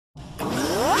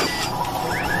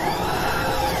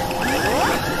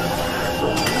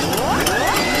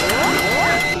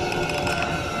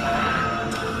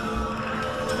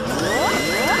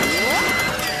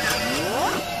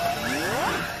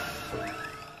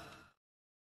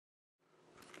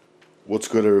What's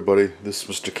good, everybody? This is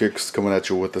Mr. Kicks coming at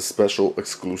you with a special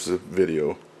exclusive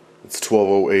video. It's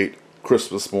 12:08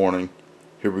 Christmas morning.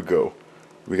 Here we go.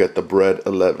 We got the Bread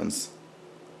 11s.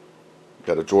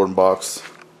 Got a Jordan box.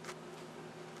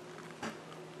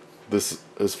 This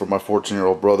is for my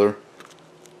 14-year-old brother.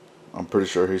 I'm pretty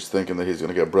sure he's thinking that he's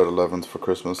gonna get Bread 11s for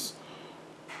Christmas,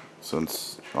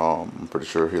 since I'm pretty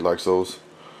sure he likes those.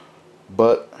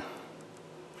 But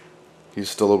he's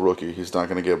still a rookie. He's not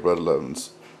gonna get Bread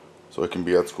 11s. So he can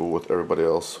be at school with everybody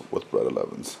else with Bread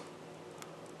 11s.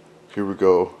 Here we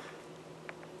go.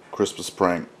 Christmas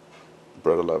prank.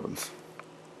 Bread 11s.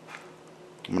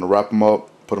 I'm going to wrap him up,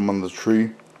 put him under the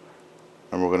tree,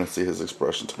 and we're going to see his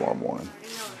expression tomorrow morning.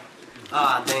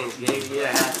 Ah, thanks, Gabe. You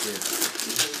didn't have to.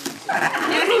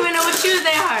 You don't even know what shoes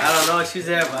they are. I don't know what shoes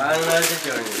they are, but I don't know if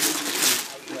they're Jordans.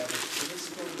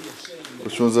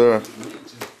 Which ones are?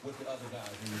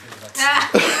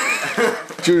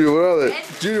 Junior, what are they?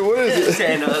 Junior, what is it?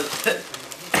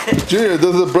 Junior,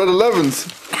 those are Bread 11s.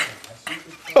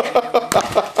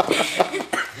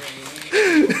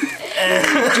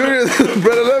 Junior,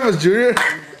 Bread 11s, Junior.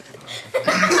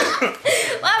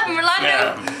 What happened, Rolando?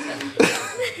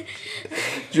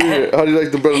 Junior, how do you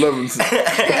like the Bread 11s?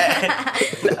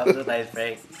 That was a nice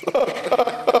prank.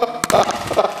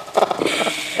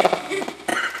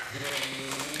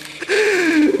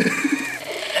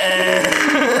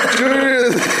 Junior,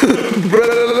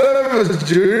 Bread 11s,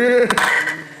 Junior.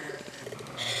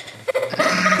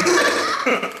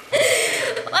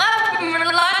 What happened,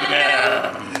 Rolando?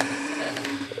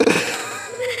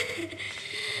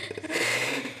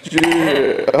 Junior,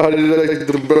 how do you like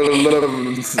the Bread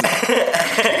 11s?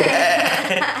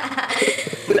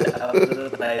 That was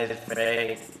a nice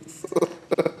prank.